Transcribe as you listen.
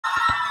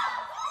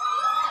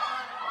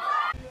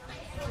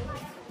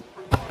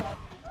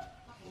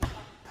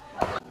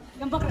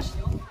ba crush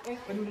nyo? Eh,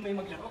 kanino may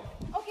maglaro?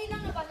 Okay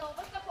lang naman, no?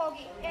 Basta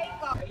pogi. Eh,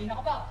 ikaw. Kanina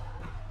ka ba?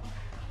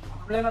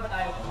 Problema ba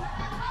tayo?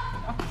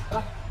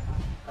 Tara.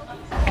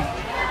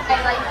 I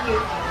like you.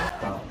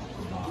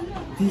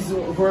 This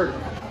will work.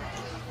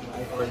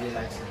 I already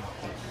like her.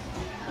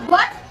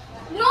 What?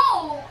 No!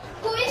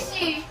 Who is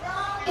she?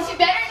 Is she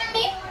better than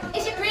me?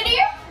 Is she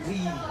prettier?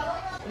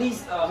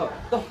 Please,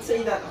 don't say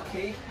that,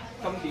 okay?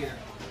 Come here.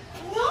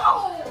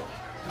 No!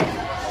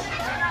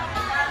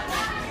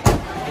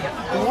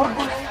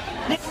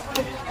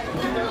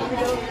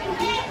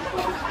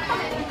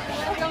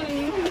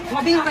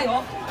 Sumabi nga kayo!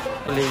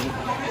 Please.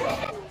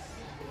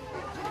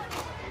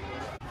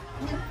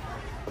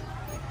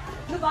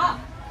 Ano ba?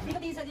 Di ba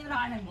din sa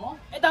dinaraanan mo?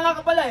 Eh, tanga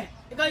ka pala eh.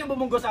 Ikaw yung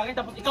bumunggo sa akin,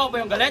 tapos ikaw pa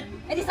yung galit?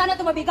 Eh di sana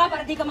tumabi ka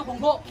para di ka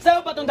mabunggo.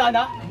 Sa'yo ba itong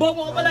dana?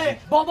 Bobo ka pala eh.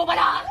 Bobo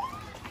pala!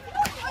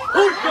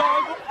 Uy,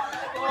 gago!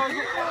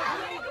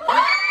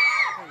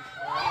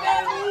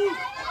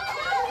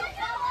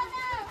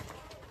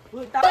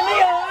 Tama na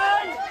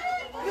yan!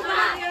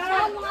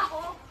 Saan mo nga ako?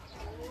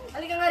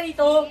 Halika nga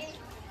rito.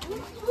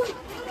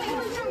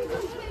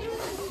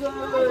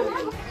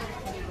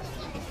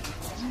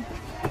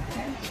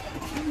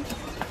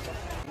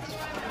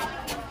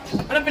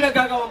 Anong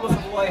pinagagawa mo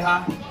sa buhay, ha?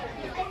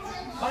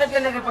 Bakit ka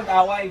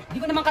nakipag-away? Di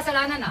ko naman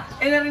kasalanan ah.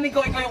 Eh, narinig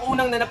ko ikaw yung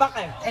unang nanapak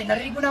eh. Eh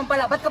narinig mo naman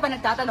pala, ba't ka pa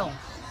nagtatanong?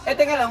 Eh,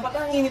 teka lang, ba't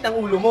ang init ang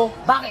ulo mo?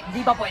 Bakit?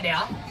 Di ba pwede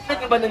ah? Bakit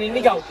ka ba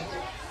naninigaw?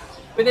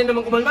 Pwede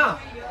naman kumalma.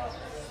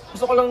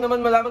 Gusto ko lang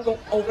naman malaman kung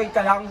okay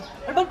ka lang.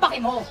 Ano bang paki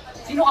mo?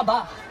 Sino ka ba?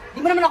 Di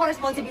mo naman ako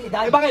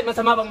responsibilidad. Eh, bakit?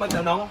 Masama bang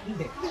magtanong?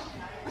 Hindi.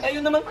 Eh,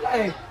 yun naman pala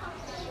eh.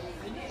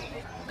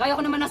 Kaya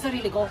ko naman ng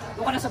sarili ko.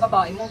 Doon ka na sa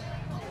babae mo.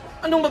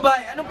 Anong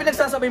babae? Anong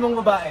pinagsasabay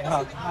mong babae,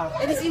 ha?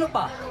 Eh di sino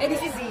pa? Eh di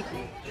si Z.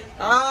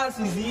 Ah,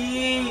 si Z!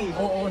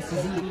 Oo, si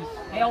Z.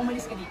 Kaya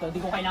umalis ka dito,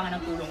 di ko kailangan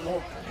ng tulong mo.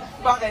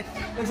 Bakit?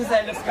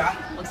 Nagsiselos ka?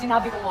 Pag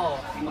sinabi ko mo,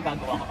 may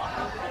magagawa ka pa.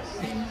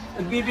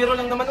 Nagbibiro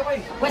lang naman ako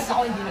eh. Pwes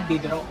ako hindi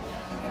nagbibiro.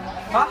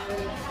 Ha?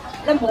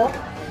 Alam mo,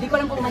 di ko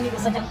alam kung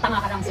manilusadyang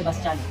tanga ka lang,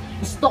 Sebastian.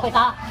 Gusto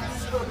kita.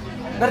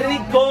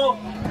 Narinig ko!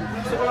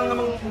 Gusto ko lang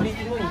namang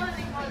ulitin mo eh.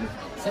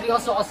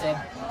 Seryoso ko, Seb.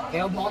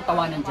 Kaya huwag mo akong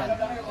tawanan dyan.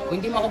 Kung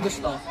hindi mo ako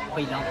gusto,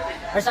 okay lang.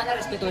 Pero sana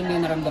respetuhin mo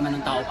yung naramdaman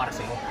ng tao para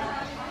sa'yo.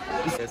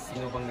 Yes,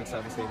 sino bang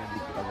nagsabi sa'yo na hindi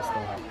kita gusto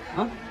ha?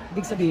 Ha?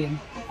 Ibig sabihin?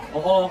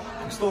 Oo,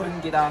 gusto rin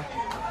kita.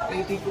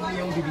 Kaitik ko mo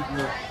yung bibig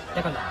mo.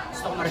 Teka lang,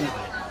 gusto ko marinig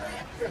ulit.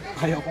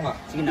 Ayaw ko nga.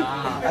 Sige na.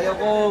 Ayaw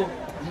ko!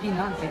 Hindi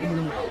na, pwede mo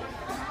naman.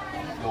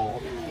 Oo.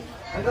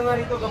 Halika nga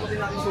rito, gamutin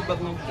natin yung sugat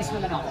mo. Kiss mo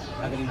na lang ako.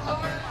 Gagaling na ako.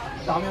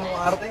 Wala kami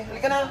mga arte.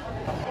 Halika na!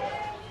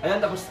 Ayan,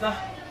 tapos na.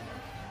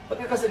 Ba't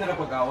ka kasi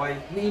nakapag-away?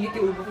 Nainit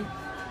yung ulo ko.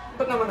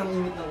 Ba't naman ang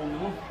init ng ulo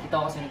mo? Ito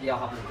ako kasi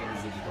nag-iakap ng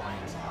Kenzie dito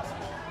kanina sa kaso.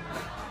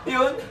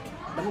 Yun?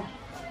 Alam mo,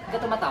 hindi ka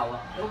tumatawa.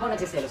 Ano ba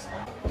nagsiselos ka?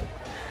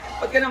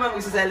 Ba't ka naman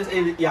magsiselos?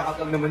 Eh, yakap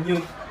lang naman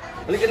yun.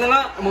 Halika na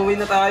nga, umuwi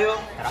na tayo.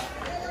 Tara.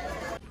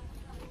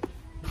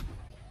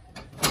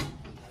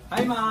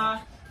 Hi,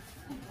 Ma!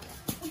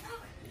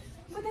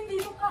 Ba't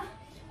nandito ka?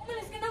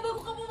 Umalis ka na bago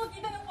ka po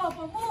makita ng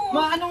papa mo.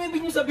 Ma, anong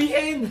ibig niyo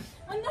sabihin?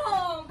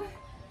 Anak!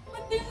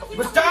 Ba't di mo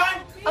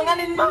Bastian! Ang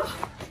anin, Ma!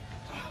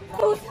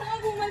 Rose na nga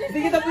bumalis.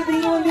 Hindi kita pwedeng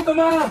iwan dito,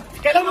 Ma!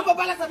 Kailan mo pa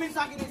pala sabihin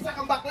sa akin isa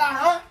kang bakla,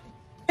 ha?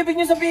 Ibig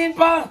niyo sabihin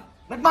pa!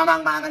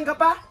 Nagmamangmangan ka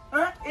pa?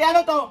 Ha? E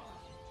ano to?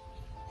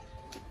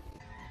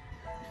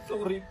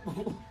 Sorry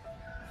po.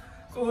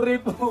 Sorry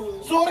po.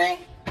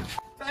 Sorry?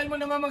 Saan mo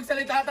naman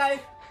magsalita tayo?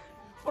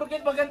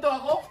 Porket ba ganito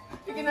ako?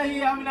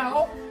 Ikinahiya mo na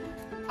ako?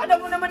 Alam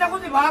mo naman ako,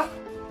 di ba?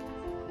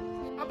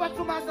 Abat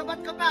sumasabat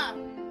ka pa?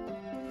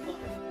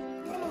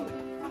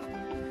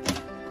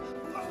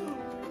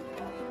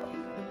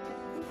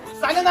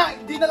 Sana na,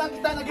 hindi na lang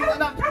kita naging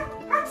anak.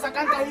 Isa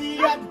kang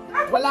kahihiyan,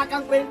 wala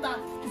kang kwenta.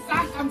 Isa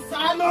kang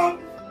salong!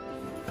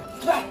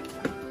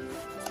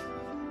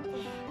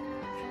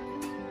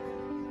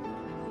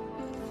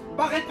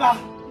 Bakit ba?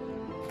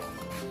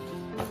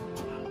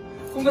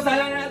 Kung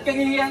kasalanan at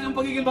kahihiyan ang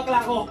pagiging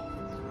bakla ko,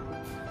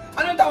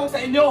 anong tawag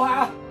sa inyo,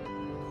 ha?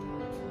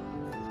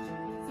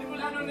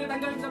 Simula nung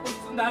natanggal sa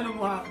pagsundalo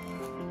mo, ha?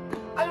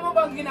 Ano mo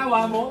ba ang ginawa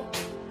mo?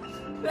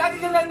 Lagi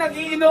ka lang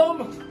nagiinom!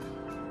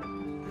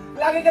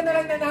 Lagi ka na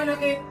lang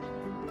nananakit!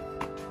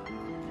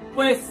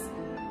 Pwes,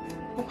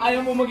 kung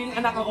ayaw mo maging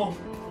anak ako,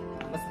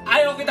 mas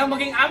ayaw kitang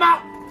maging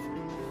ama!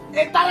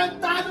 Eh,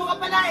 tarantado ka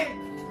pala eh!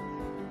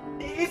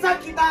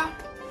 Iisang kita,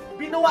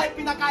 binuhay,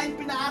 pinakain,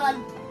 pinaaral,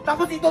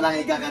 tapos ito lang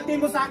igaganti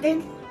mo sa akin?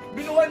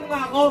 Binuhay mo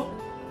nga ako!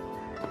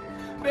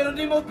 Pero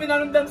di mo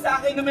pinanundam sa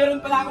akin na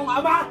meron pala akong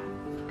ama!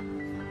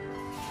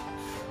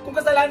 Kung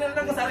kasalanan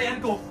ng kasarian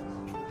ko,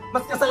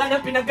 mas kasalanan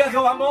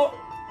pinaggagawa mo!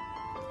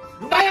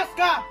 Lumayas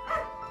ka!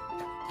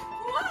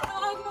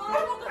 Wag mo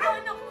ako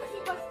kasana ko si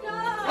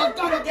Bastian. Huwag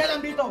ka mag-ialam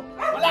dito!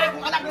 Wala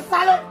akong anak na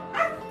salot!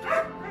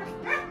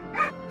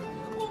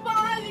 Kung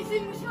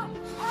paalisin mo siya,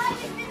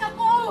 aalisin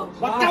ako.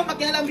 Huwag kang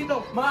mag-ialam dito!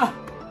 Ma!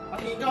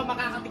 Pati ikaw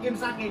makakatikim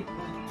sa akin!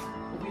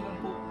 Okay lang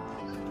po.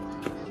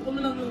 Huwag mo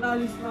lang yung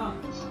nalis na.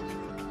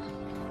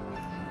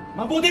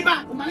 Mabuti pa!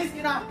 Umalis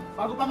ka na!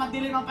 Bago pa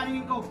magdilim ang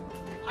paningin ko!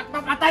 At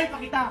mapatay pa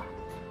kita!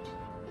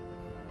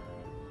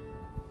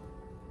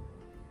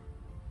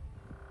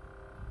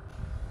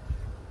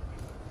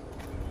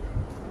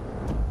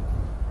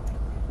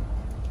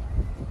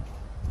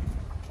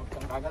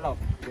 Nakagalaw.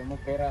 Yung mo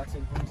pera at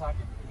cellphone sa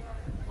akin.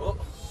 Oh.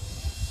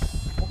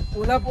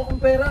 Wala po akong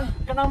pera.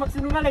 Huwag ka na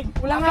magsinungaling.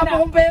 Wala nga po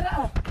akong pera.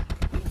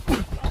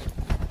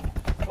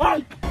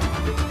 Ay!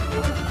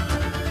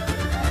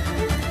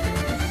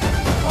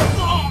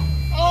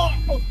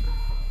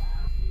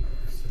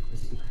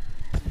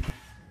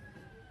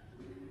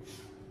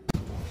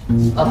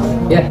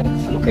 Oh, yeah,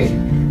 I'm okay.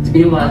 It's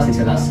been a while since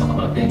I last talked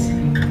about the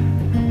incident.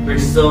 We're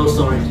so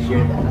sorry to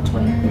hear that. That's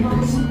why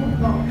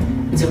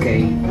It's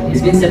okay. It's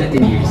been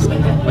 17 years.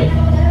 But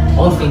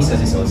all things has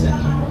its own end.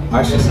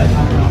 Our society.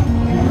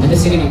 And the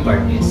sickening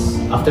part is,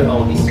 after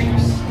all these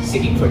years,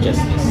 seeking for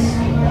justice,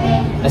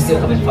 I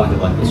still haven't found the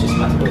one who's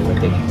responsible for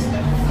taking his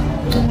life.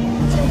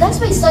 So that's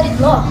why you studied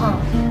law, huh?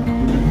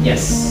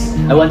 Yes,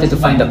 I wanted to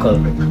find the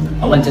culprit.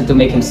 I wanted to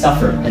make him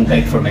suffer and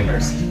beg for my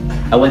mercy.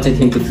 I wanted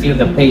him to feel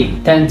the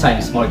pain 10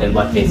 times more than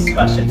what this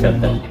Sebastian felt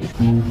that day.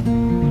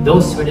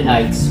 Those were the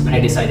nights when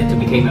I decided to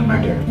become a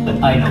murderer, but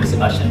I know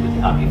Sebastian would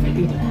be happy if I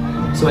did.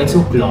 So I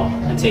took law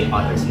and take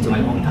matters into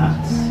my own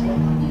hands.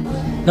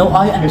 Now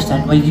I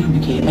understand why you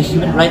became a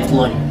human rights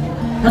lawyer.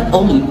 Not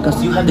only because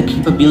you have the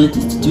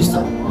capabilities to do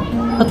so,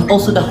 but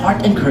also the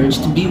heart and courage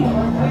to be one.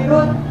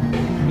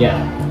 Yeah,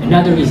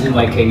 another reason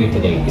why I came here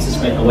today is to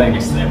spread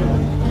awareness to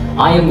everyone.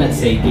 I am not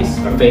saying this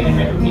for fame and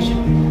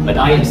recognition, but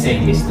I am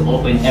saying this to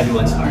open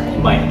everyone's heart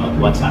and mind about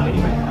what's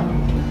happening right now.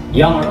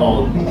 Young or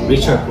old,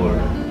 rich or poor,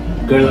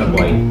 girl or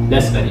boy,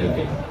 lesbian or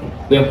gay.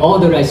 We have all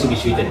the rights to be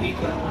treated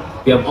equally.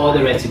 We have all the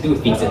rights to do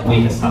things that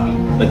make us happy,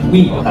 but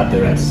we will have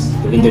the rights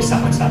to hinder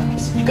someone's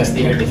happiness because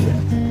they are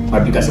different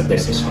or because of their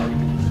sexuality.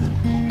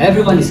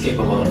 Everyone is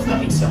capable of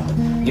loving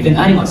someone, even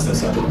animals do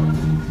so too.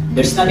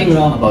 There's nothing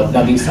wrong about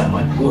loving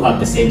someone who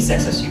have the same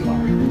sex as you are.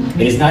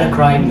 It is not a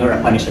crime nor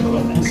a punishable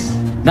offense.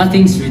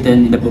 Nothing's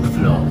written in the book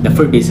of law that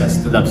forbids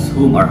us to love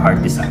whom our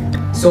heart desires.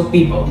 So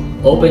people,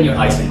 open your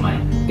eyes and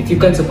mind. If you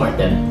can support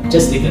them,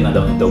 just leave them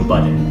alone and don't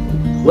bother them.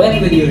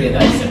 When will you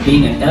realize that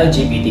being an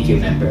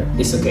LGBTQ member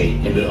is okay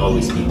and will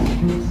always be okay?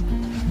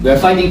 We are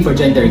fighting for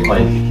gender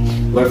equality.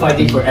 We are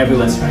fighting for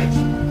everyone's rights.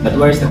 But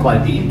where is the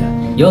quality in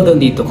that? You all don't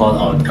need to call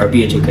out or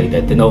be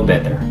educated to know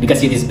better,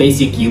 because it is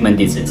basic human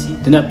decency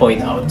to not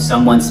point out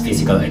someone's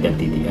physical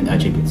identity and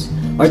attributes,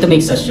 or to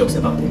make such jokes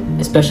about it,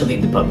 especially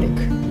in the public.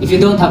 If you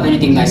don't have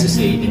anything nice to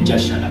say, then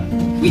just shut up.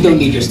 We don't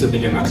need your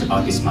stupid remarks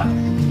about this matter.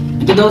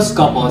 And to those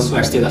couples who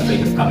are still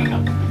afraid of coming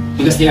up,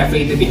 because they are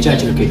afraid to be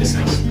judged or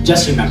criticized,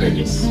 just remember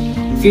this.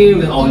 Fear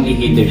will only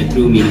hinder the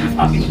true meaning of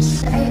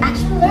happiness. I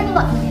actually learned a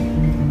lot.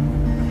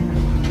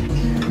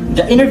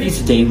 The interview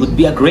today would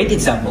be a great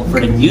example for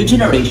the new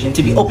generation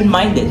to be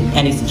open-minded in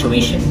any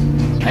situation.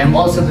 I am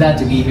also glad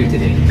to be here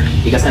today,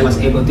 because I was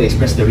able to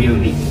express the real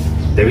me,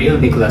 the real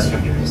Nicholas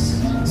from yours.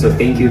 So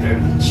thank you very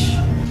much.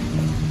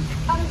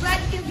 I'm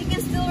glad because you can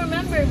still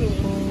remember me.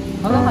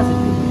 How long has it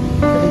been?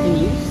 17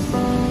 years?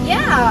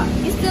 Yeah,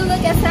 you still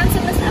look as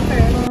handsome as ever.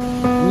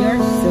 And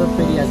you're still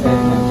pretty as I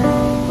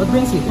remember. What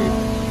brings you here?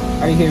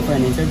 Are you here for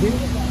an interview?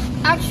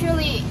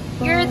 Actually,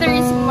 you're the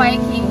reason why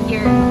I came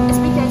here. It's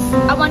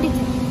because I wanted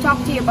to talk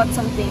to you about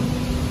something.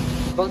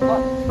 About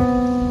what?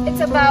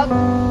 It's about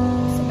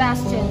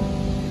Sebastian.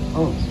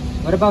 Oh,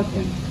 what about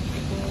him?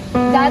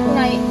 That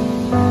night,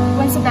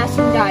 when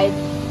Sebastian died,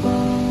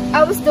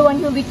 I was the one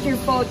who leaked your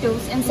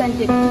photos and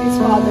sent it to his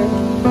father.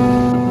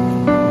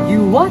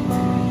 You what?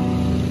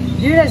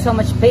 You realize how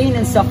much pain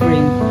and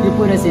suffering you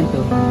put us into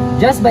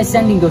just by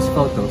sending those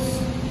photos.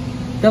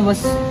 That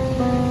was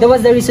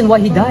the reason why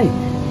he died.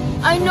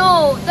 I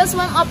know, that's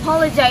why I'm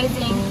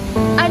apologizing.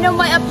 I know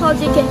my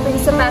apology can bring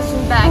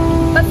Sebastian back,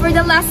 but for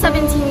the last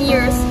 17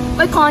 years,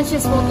 my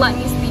conscience won't let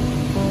me sleep,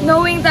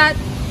 knowing that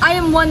I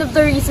am one of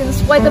the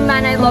reasons why the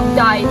man I love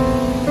died.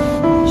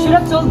 You should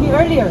have told me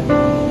earlier.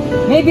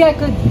 Maybe I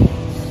could...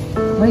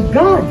 My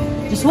God!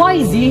 Just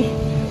why, Z?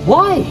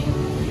 Why?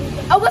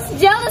 I was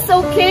jealous,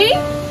 okay?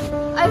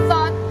 I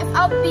thought if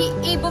I'll be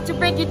able to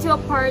break you two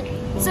apart,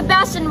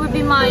 Sebastian would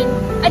be mine.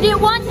 I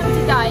didn't want him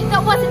to die.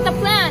 That wasn't the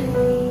plan.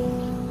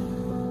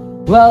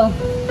 Well,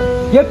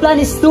 your plan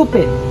is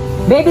stupid.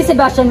 Maybe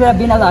Sebastian would have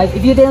been alive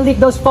if you didn't leak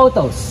those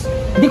photos.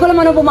 Hindi ko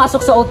naman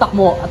pumasok sa utak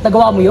mo at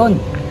nagawa mo yun.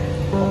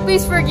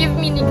 Please forgive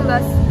me,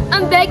 Nicholas.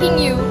 I'm begging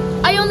you.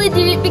 I only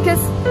did it because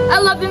I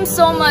love him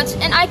so much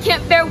and I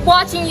can't bear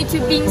watching you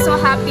two being so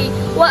happy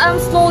while I'm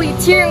slowly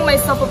tearing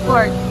myself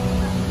apart.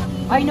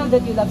 I know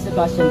that you love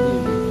Sebastian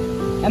dearly.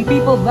 And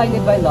people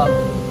blinded by love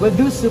will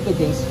do stupid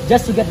things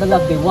just to get the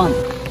love they want.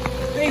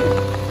 Hey,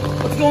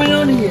 what's going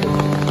on here?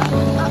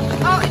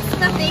 Oh, it's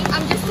nothing.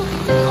 I'm just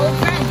talking to an old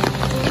friend.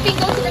 You can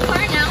go to the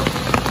car now.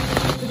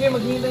 Sige,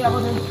 maghihintay ako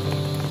nun.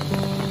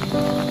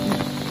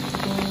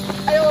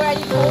 I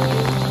already told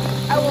you.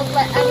 I won't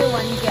let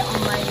anyone get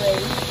on my way.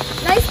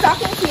 Nice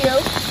talking to you.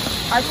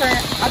 I'll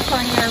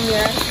turn your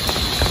mirror.